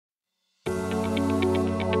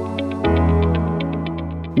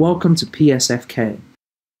Welcome to PSFK.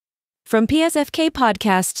 From PSFK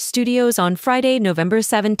Podcast Studios on Friday, November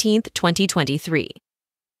 17th, 2023.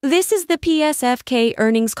 This is the PSFK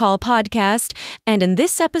Earnings Call podcast, and in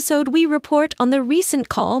this episode we report on the recent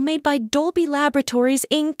call made by Dolby Laboratories,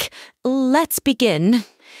 Inc. Let's begin.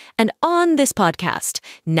 And on this podcast,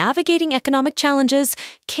 navigating economic challenges,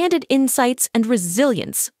 candid insights, and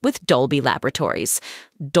resilience with Dolby Laboratories.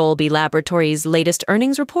 Dolby Laboratories' latest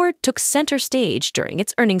earnings report took center stage during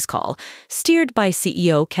its earnings call, steered by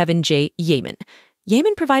CEO Kevin J. Yeaman.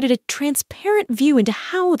 Yeaman provided a transparent view into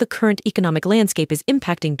how the current economic landscape is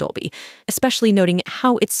impacting Dolby, especially noting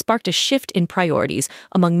how it sparked a shift in priorities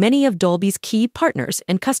among many of Dolby's key partners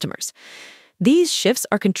and customers. These shifts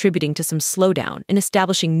are contributing to some slowdown in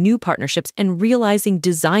establishing new partnerships and realizing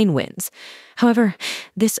design wins. However,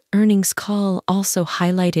 this earnings call also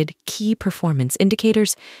highlighted key performance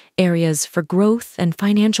indicators, areas for growth and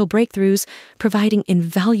financial breakthroughs, providing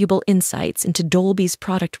invaluable insights into Dolby's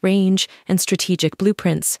product range and strategic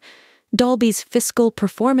blueprints. Dolby's fiscal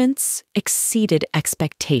performance exceeded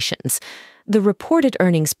expectations. The reported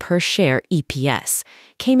earnings per share EPS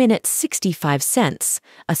came in at 65 cents,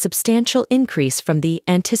 a substantial increase from the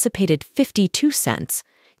anticipated 52 cents.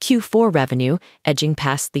 Q4 revenue, edging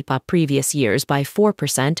past the previous years by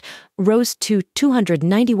 4%, rose to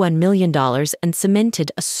 $291 million and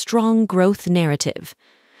cemented a strong growth narrative.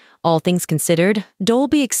 All things considered,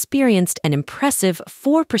 Dolby experienced an impressive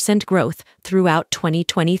 4% growth throughout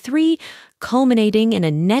 2023, culminating in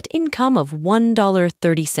a net income of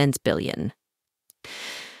 $1.30 billion.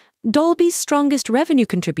 Dolby's strongest revenue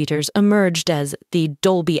contributors emerged as the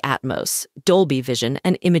Dolby Atmos, Dolby Vision,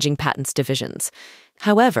 and Imaging Patents divisions.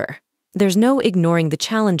 However, there's no ignoring the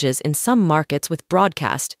challenges in some markets with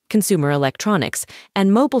broadcast, consumer electronics,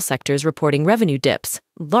 and mobile sectors reporting revenue dips,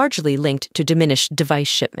 largely linked to diminished device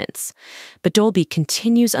shipments. But Dolby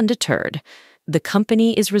continues undeterred. The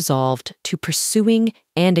company is resolved to pursuing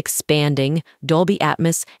and expanding Dolby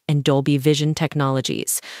Atmos and Dolby Vision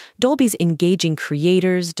technologies. Dolby's engaging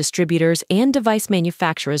creators, distributors, and device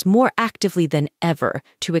manufacturers more actively than ever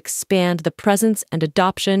to expand the presence and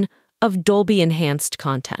adoption of Dolby-enhanced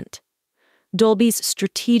content. Dolby's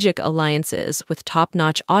strategic alliances with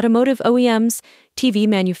top-notch automotive OEMs, TV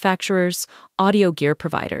manufacturers, audio gear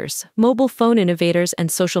providers, mobile phone innovators,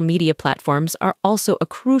 and social media platforms are also a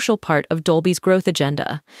crucial part of Dolby's growth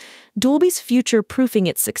agenda. Dolby's future-proofing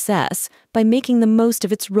its success by making the most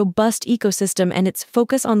of its robust ecosystem and its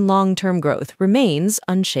focus on long-term growth remains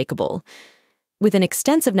unshakable. With an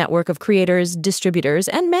extensive network of creators, distributors,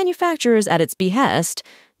 and manufacturers at its behest,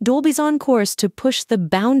 Dolby's on course to push the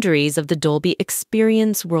boundaries of the Dolby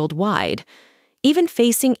experience worldwide. Even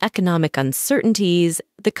facing economic uncertainties,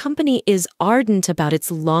 the company is ardent about its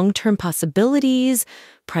long-term possibilities,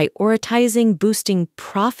 prioritizing boosting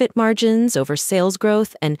profit margins over sales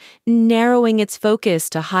growth and narrowing its focus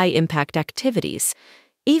to high-impact activities.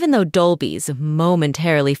 Even though Dolby's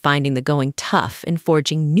momentarily finding the going tough in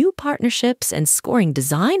forging new partnerships and scoring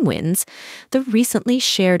design wins, the recently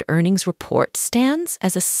shared earnings report stands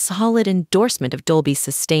as a solid endorsement of Dolby's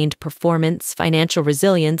sustained performance, financial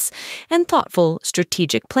resilience, and thoughtful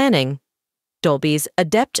strategic planning. Dolby's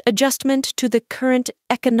adept adjustment to the current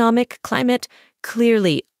economic climate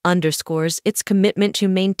clearly underscores its commitment to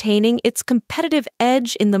maintaining its competitive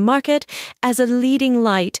edge in the market as a leading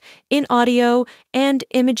light in audio and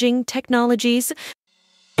imaging technologies.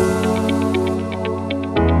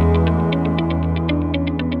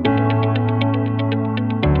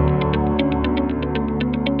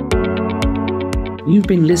 You've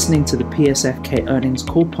been listening to the PSFK Earnings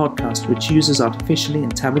Call podcast, which uses artificially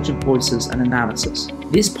intelligent voices and analysis.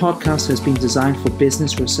 This podcast has been designed for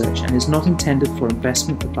business research and is not intended for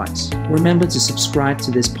investment advice. Remember to subscribe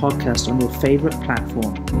to this podcast on your favorite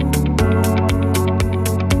platform.